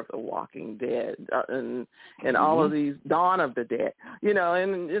fear of the Walking Dead, and all of these Dawn of the Dead,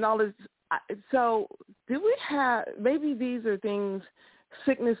 and all this. So do we have, maybe these are things,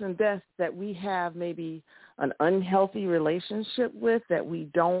 sickness and death, that we have maybe an unhealthy relationship with, that we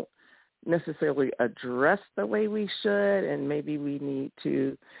don't necessarily address the way we should, and maybe we need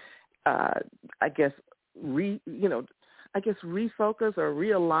to, refocus or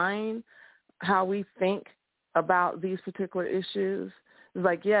realign how we think about these particular issues. It's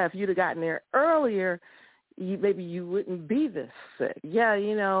like, if you'd have gotten there earlier, maybe you wouldn't be this sick. And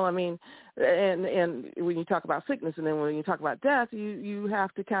when you talk about sickness, and then when you talk about death, you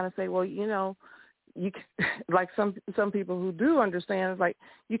have to kind of say, well, you like some people who do understand, it's like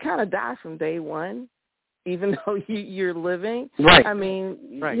you kind of die from day one, even though you're living. Right. I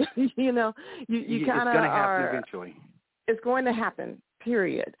mean, right. you kind of are. It's going to happen eventually. It's going to happen.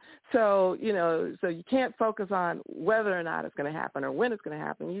 Period. So, so you can't focus on whether or not it's going to happen or when it's going to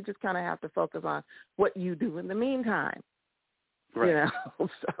happen. You just kind of have to focus on what you do in the meantime. Right.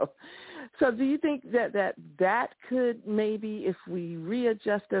 So do you think that could maybe, if we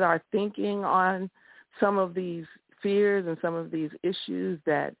readjusted our thinking on some of these fears and some of these issues,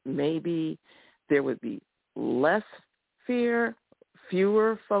 that maybe there would be less fear,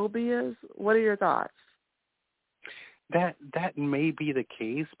 fewer phobias? What are your thoughts? That may be the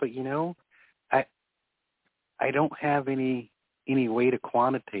case, but I don't have any way to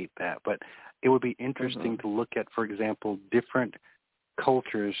quantitate that. But it would be interesting to look at, for example, different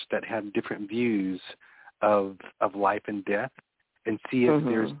cultures that have different views of life and death, and see if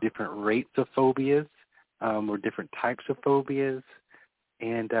there's different rates of phobias or different types of phobias,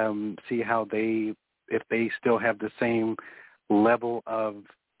 and see how if they still have the same level of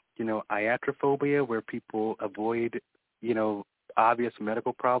iatrophobia, where people avoid, obvious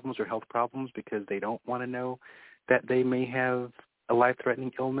medical problems or health problems because they don't want to know that they may have a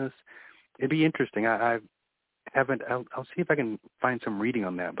life-threatening illness. It'd be interesting. I'll see if I can find some reading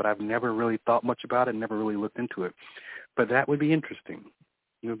on that, but I've never really thought much about it, never really looked into it. But that would be interesting.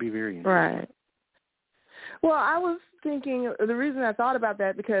 It would be very interesting. Right. Well, I was thinking, the reason I thought about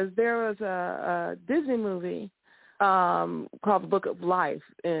that, because there was a Disney movie called The Book of Life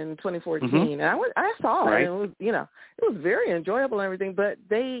in 2014, and I saw it. And it was, it was very enjoyable and everything. But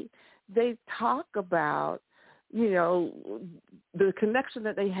they talk about, the connection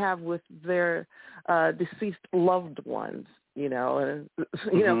that they have with their deceased loved ones.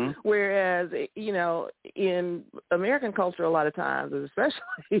 Whereas, in American culture, a lot of times,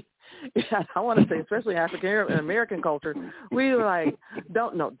 especially, I want to say, especially African American culture, we like,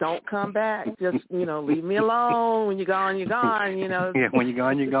 don't come back. Just, leave me alone. When you're gone, you're gone, Yeah, when you're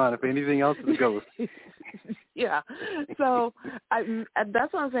gone, you're gone. If anything else, it's a ghost. Yeah. So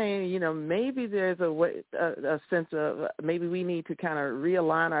that's what I'm saying. Maybe there's a sense of, maybe we need to kind of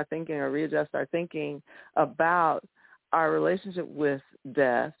realign our thinking or readjust our thinking about our relationship with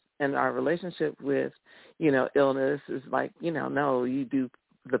death and our relationship with, illness is like, no, you do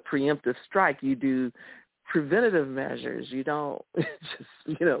the preemptive strike. You do preventative measures. You don't just,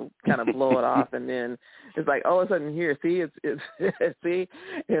 kind of blow it off, and then it's like, all of a sudden here, see, it's see,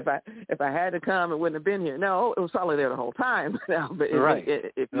 if I had to come, it wouldn't have been here. No, it was probably there the whole time now, but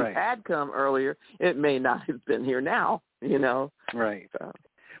if you had come earlier, it may not have been here now, Right. So,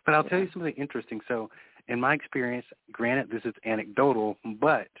 but I'll tell you something interesting. So, in my experience, granted, this is anecdotal,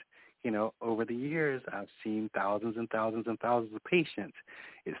 but, over the years, I've seen thousands and thousands and thousands of patients.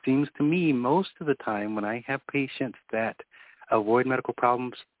 It seems to me most of the time when I have patients that avoid medical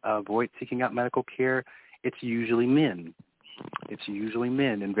problems, avoid seeking out medical care, it's usually men.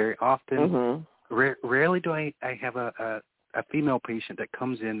 And very often, rarely do I have a female patient that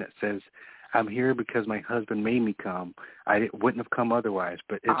comes in that says, I'm here because my husband made me come. I wouldn't have come otherwise.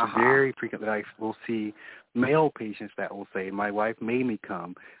 But it's very frequent that I will see male patients that will say, my wife made me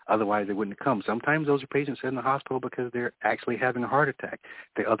come. Otherwise, they wouldn't have come. Sometimes those are patients in the hospital because they're actually having a heart attack.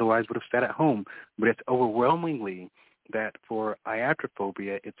 They otherwise would have sat at home. But it's overwhelmingly that for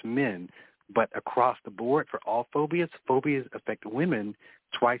iatrophobia, it's men. But across the board, for all phobias affect women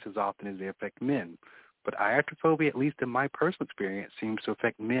twice as often as they affect men. But iatrophobia, at least in my personal experience, seems to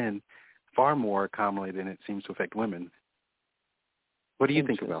affect men far more commonly than it seems to affect women. What do you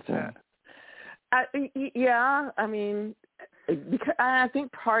think about that? I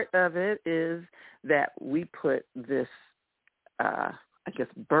think part of it is that we put this,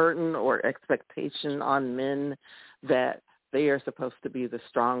 burden or expectation on men that they are supposed to be the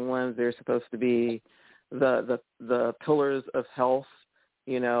strong ones. They're supposed to be the pillars of health,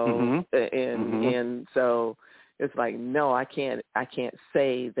 and so it's like, no, I can't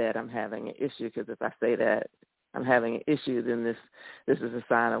say that I'm having an issue, because if I say that I'm having an issue, then this is a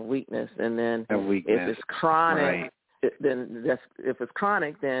sign of weakness. And then if it's chronic, then if it's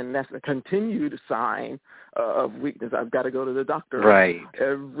chronic, then that's a continued sign of weakness. I've got to go to the doctor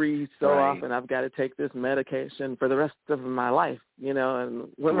every so often. I've got to take this medication for the rest of my life, and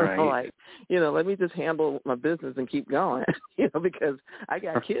women are like, let me just handle my business and keep going, because I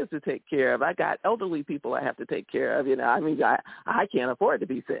got kids to take care of. I got elderly people I have to take care of, I can't afford to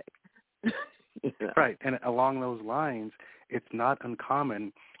be sick. Right. And along those lines, it's not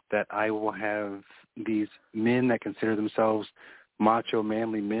uncommon that I will have these men that consider themselves macho,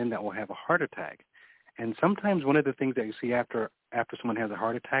 manly men that will have a heart attack. And sometimes one of the things that you see after someone has a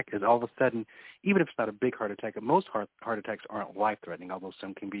heart attack is all of a sudden, even if it's not a big heart attack, most heart attacks aren't life-threatening, although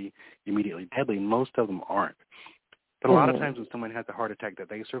some can be immediately deadly. Most of them aren't. But a lot of times when someone has a heart attack that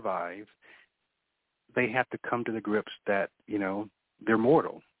they survive, they have to come to the grips that, they're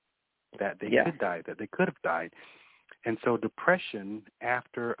mortal, that they could die, that they could have died. And so depression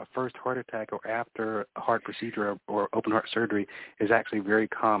after a first heart attack or after a heart procedure or open heart surgery is actually very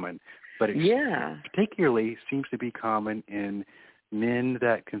common. But it particularly seems to be common in men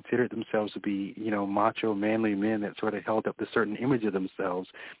that consider themselves to be, macho, manly men that sort of held up this certain image of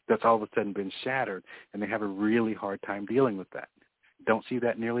themselves that's all of a sudden been shattered, and they have a really hard time dealing with that. Don't see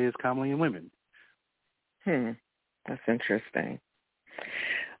that nearly as commonly in women. That's interesting.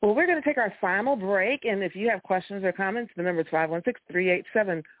 Well, we're going to take our final break, and if you have questions or comments, the number is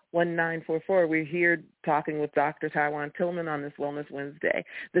 516-387-1944. We're here talking with Dr. Taiwan Tillman on this Wellness Wednesday.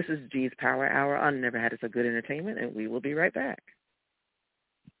 This is G's Power Hour on Never Had It So Good Entertainment, and we will be right back.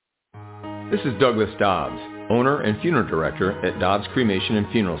 This is Douglas Dobbs. owner and funeral director at Dobbs Cremation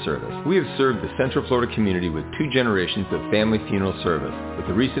and Funeral Service. We have served the Central Florida community with 2 generations of family funeral service. With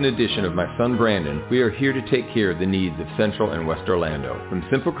the recent addition of my son Brandon, we are here to take care of the needs of Central and West Orlando. From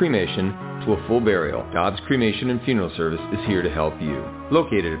simple cremation to a full burial, Dobbs Cremation and Funeral Service is here to help you.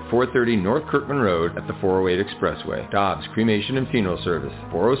 Located at 430 North Kirkman Road at the 408 Expressway. Dobbs Cremation and Funeral Service,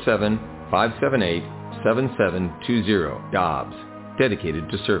 407-578-7720. Dobbs, dedicated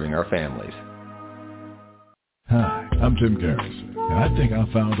to serving our families. Hi, I'm Tim Garrison, and I think I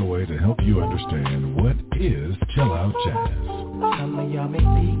found a way to help you understand what is chill out jazz. Some of y'all may be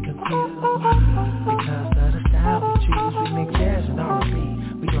confused because of the style we choose. We mix jazz and R&B.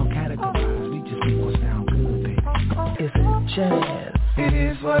 We don't categorize, we just make what sound good, baby. Is it jazz? It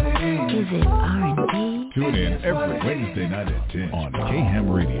is what it is. Is it R&B? Tune in every Wednesday night at 10 on K-Ham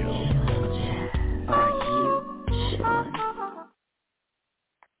Radio. Are you chillin'?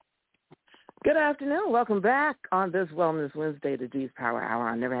 Good afternoon. Welcome back on this Wellness Wednesday to G's Power Hour.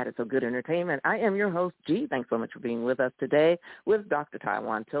 I never had it so good entertainment. I am your host, G. Thanks so much for being with us today with Dr.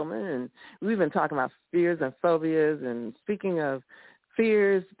 Taiwan Tillman. And we've been talking about fears and phobias. And speaking of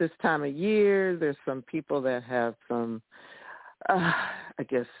fears this time of year, there's some people that have some, I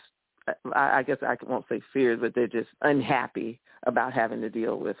guess I won't say fears, but they're just unhappy about having to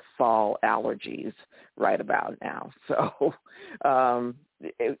deal with fall allergies right about now. So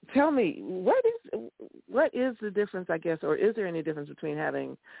tell me, what is the difference, I guess, or is there any difference between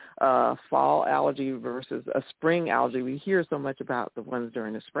having a fall allergy versus a spring allergy? We hear so much about the ones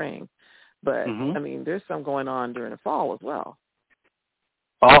during the spring, but, I mean, there's some going on during the fall as well.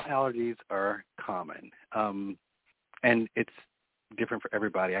 Fall allergies are common, and it's different for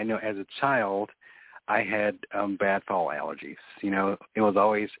everybody. I know as a child, I had bad fall allergies. You know, it was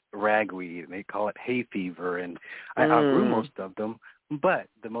always ragweed. They call it hay fever, and I grew most of them. But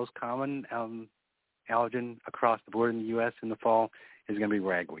the most common allergen across the board in the U.S. in the fall is going to be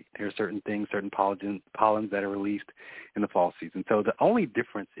ragweed. There are certain things, certain pollens that are released in the fall season. So the only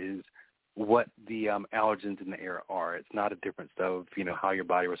difference is what the allergens in the air are. It's not a difference of, you know, how your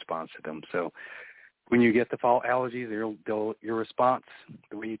body responds to them. So when you get the fall allergies, your response,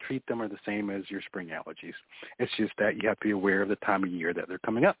 the way you treat them are the same as your spring allergies. It's just that you have to be aware of the time of year that they're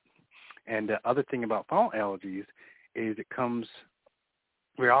coming up. And the other thing about fall allergies is it comes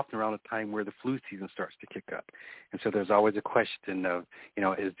very often around the time where the flu season starts to kick up. And so there's always a question of, you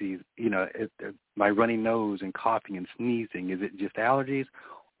know, is my runny nose and coughing and sneezing, is it just allergies,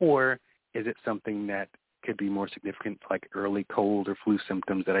 or is it something that could be more significant, like early cold or flu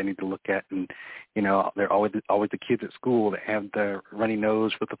symptoms that I need to look at? And, you know, there are always the kids at school that have the runny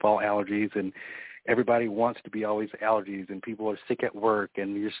nose with the fall allergies, and everybody wants to be always allergies, and people are sick at work,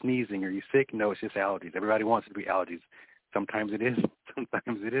 and you're sneezing. Are you sick? No, it's just allergies. Everybody wants it to be allergies. Sometimes it is,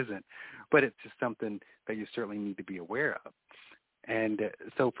 sometimes it isn't. But it's just something that you certainly need to be aware of. And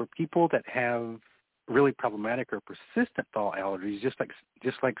so for people that have really problematic or persistent fall allergies, just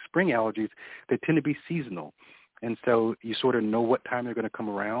like spring allergies, they tend to be seasonal. And so you sort of know what time they're going to come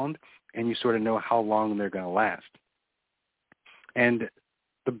around, and you sort of know how long they're going to last. And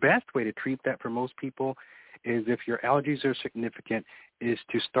the best way to treat that for most people is, if your allergies are significant, is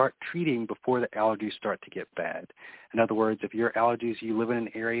to start treating before the allergies start to get bad. In other words, if your allergies, you live in an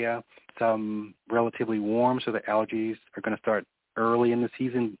area relatively warm, so the allergies are going to start early in the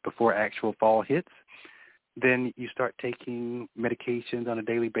season before actual fall hits, then you start taking medications on a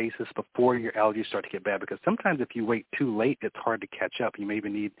daily basis before your allergies start to get bad, because sometimes if you wait too late, it's hard to catch up. You may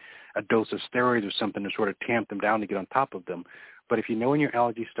even need a dose of steroids or something to sort of tamp them down to get on top of them. But if you know when your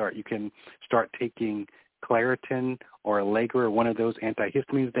allergies start, you can start taking Claritin or Allegra or one of those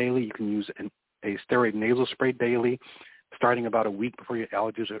antihistamines daily. You can use a steroid nasal spray daily, starting about a week before your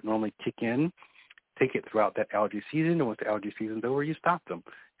allergies would normally kick in. Take it throughout that allergy season, and once the allergy season's over, you stop them.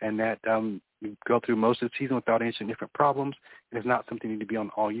 And that you go through most of the season without any significant problems. And it's not something you need to be on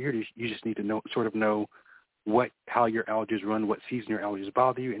all year. You just need to know how your allergies run, what season your allergies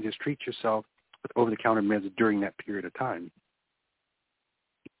bother you, and just treat yourself with over-the-counter meds during that period of time.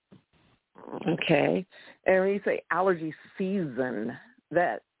 Okay. And when you say allergy season,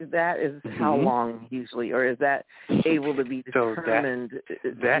 that is how long usually, or is that able to be determined?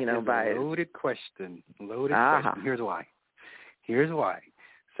 That is a loaded question. Question. Here's why.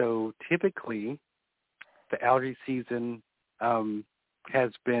 So typically, the allergy season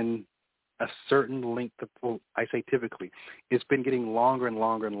has been a certain length of. Well, I say typically, it's been getting longer and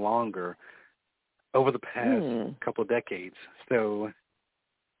longer and longer over the past couple of decades. So,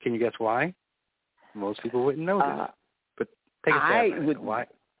 can you guess why? Most people wouldn't know this, but take a stab at it. Why?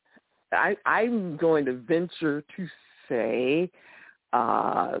 I'm going to venture to say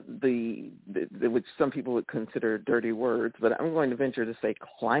which some people would consider dirty words, but I'm going to venture to say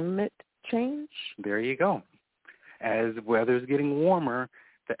climate change. There you go. As weather is getting warmer,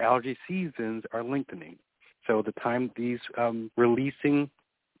 the algae seasons are lengthening. So the time these releasing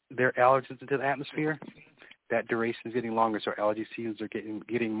their allergens into the atmosphere, that duration is getting longer. So algae seasons are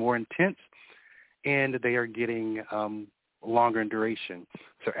getting more intense, and they are getting longer in duration.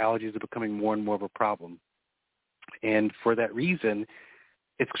 So algae are becoming more and more of a problem. And for that reason,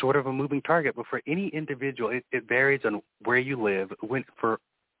 it's sort of a moving target. But for any individual, it varies on where you live.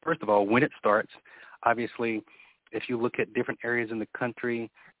 First of all, when it starts. Obviously, if you look at different areas in the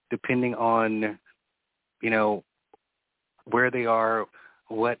country, depending on, where they are,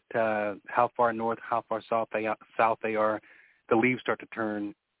 how far north, how far south they are, the leaves start to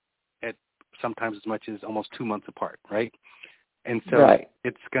turn at sometimes as much as almost 2 months apart, right? And so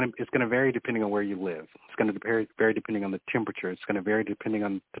it's gonna vary depending on where you live. It's gonna vary depending on the temperature. It's gonna vary depending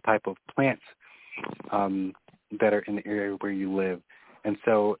on the type of plants that are in the area where you live. And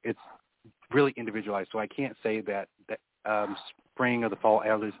so it's really individualized. So I can't say that spring or the fall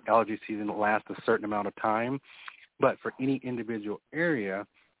allergy season will last a certain amount of time. But for any individual area,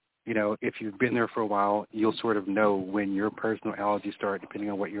 if you've been there for a while, you'll sort of know when your personal allergies start, depending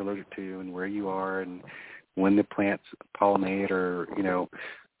on what you're allergic to and where you are and when the plants pollinate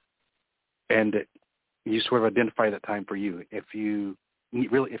and you sort of identify that time for you. If you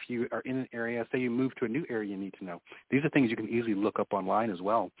are in an area, say you move to a new area, you need to know. These are things you can easily look up online as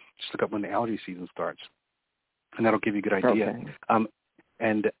well. Just look up when the allergy season starts, and that'll give you a good idea. Okay.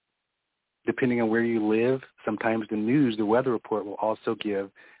 And depending on where you live, sometimes the weather report will also give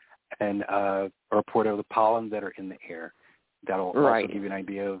a report of the pollen that are in the air. That'll also give you an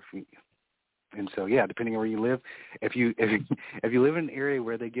idea of. And so, depending on where you live, if you live in an area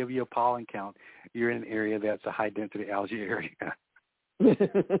where they give you a pollen count, you're in an area that's a high density algae area.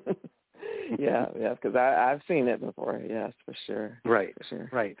 yeah, because I've seen it before. Yes, for sure. Right, for sure.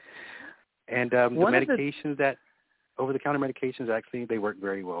 Right. And the medications that over-the-counter medications, actually, they work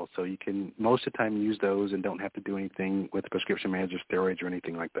very well. So you can most of the time use those and don't have to do anything with prescription meds or steroids or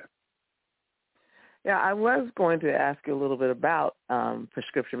anything like that. Yeah, I was going to ask you a little bit about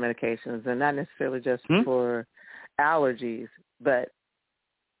prescription medications, and not necessarily just for allergies, but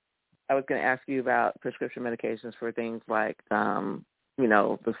I was going to ask you about prescription medications for things like,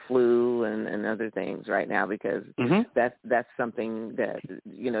 the flu and other things right now, because that's something that,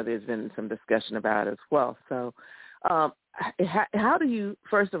 there's been some discussion about as well. So how do you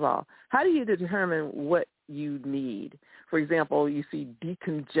determine what you need? For example, you see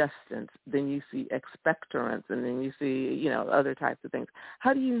decongestants, then you see expectorants, and then you see, other types of things.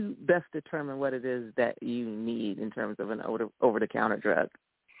 How do you best determine what it is that you need in terms of an over-the-counter drug?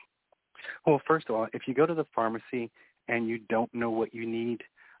 Well, first of all, if you go to the pharmacy and you don't know what you need,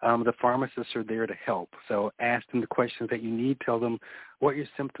 the pharmacists are there to help. So ask them the questions that you need, tell them what your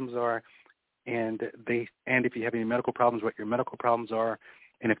symptoms are, and if you have any medical problems, what your medical problems are,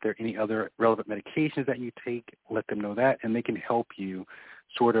 and if there are any other relevant medications that you take, let them know that, and they can help you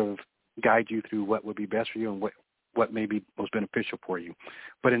sort of guide you through what would be best for you and what may be most beneficial for you.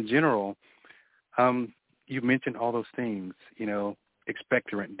 But in general, you mentioned all those things,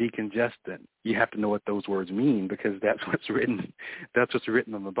 expectorant, decongestant. You have to know what those words mean because that's what's written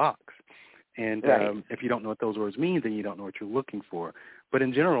on the box. And if you don't know what those words mean, then you don't know what you're looking for. But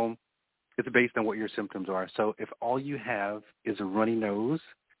in general, it's based on what your symptoms are. So if all you have is a runny nose,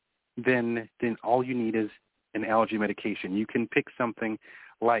 then all you need is an allergy medication. You can pick something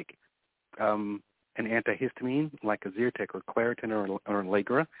like an antihistamine, like a Zyrtec or Claritin or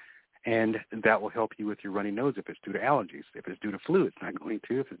Allegra, and that will help you with your runny nose if it's due to allergies. If it's due to flu, it's not going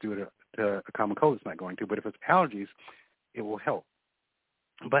to. If it's due to a common cold, it's not going to. But if it's allergies, it will help.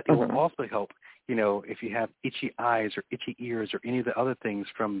 But it will also help, if you have itchy eyes or itchy ears or any of the other things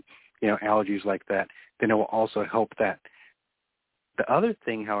from, allergies like that, then it will also help that. The other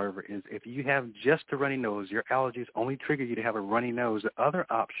thing, however, is if you have just a runny nose, your allergies only trigger you to have a runny nose. The other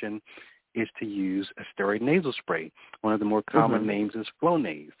option is to use a steroid nasal spray. One of the more common names is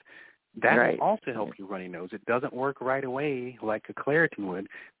Flonase. That will also help you runny nose. It doesn't work right away like a Claritin would,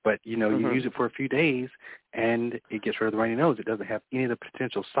 but, you use it for a few days and it gets rid of the runny nose. It doesn't have any of the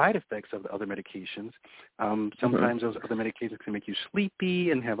potential side effects of the other medications. Sometimes those other medications can make you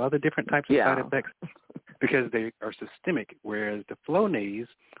sleepy and have other different types of side effects because they are systemic, whereas the Flonase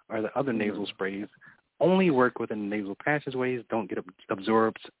or the other nasal sprays only work within the nasal passageways, don't get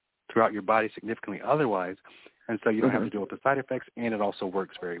absorbed throughout your body significantly otherwise, and so you don't have to deal with the side effects, and it also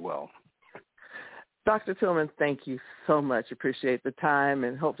works very well. Dr. Tillman, thank you so much. Appreciate the time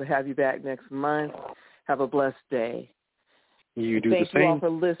and hope to have you back next month. Have a blessed day. You do Thank the same. you all for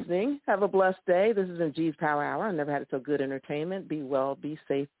listening. Have a blessed day. This has been G's Power Hour. I never had it so good entertainment. Be well, be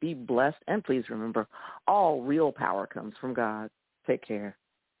safe, be blessed, and please remember, all real power comes from God. Take care.